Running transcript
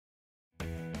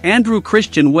Andrew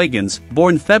Christian Wiggins,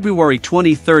 born February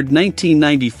 23,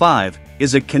 1995,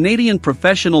 is a Canadian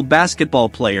professional basketball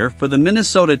player for the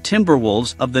Minnesota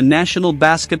Timberwolves of the National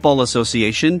Basketball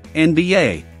Association,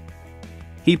 NBA.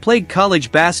 He played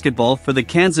college basketball for the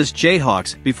Kansas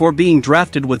Jayhawks before being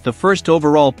drafted with the first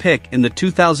overall pick in the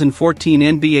 2014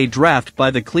 NBA draft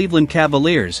by the Cleveland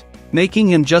Cavaliers, making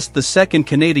him just the second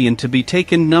Canadian to be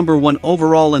taken number 1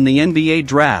 overall in the NBA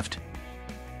draft.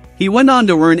 He went on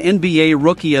to earn NBA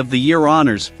Rookie of the Year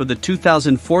honors for the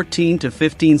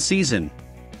 2014-15 season.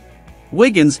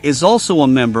 Wiggins is also a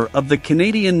member of the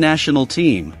Canadian national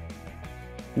team.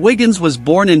 Wiggins was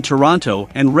born in Toronto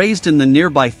and raised in the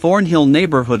nearby Thornhill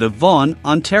neighbourhood of Vaughan,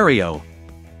 Ontario.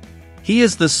 He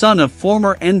is the son of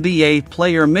former NBA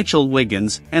player Mitchell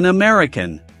Wiggins, an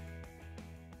American.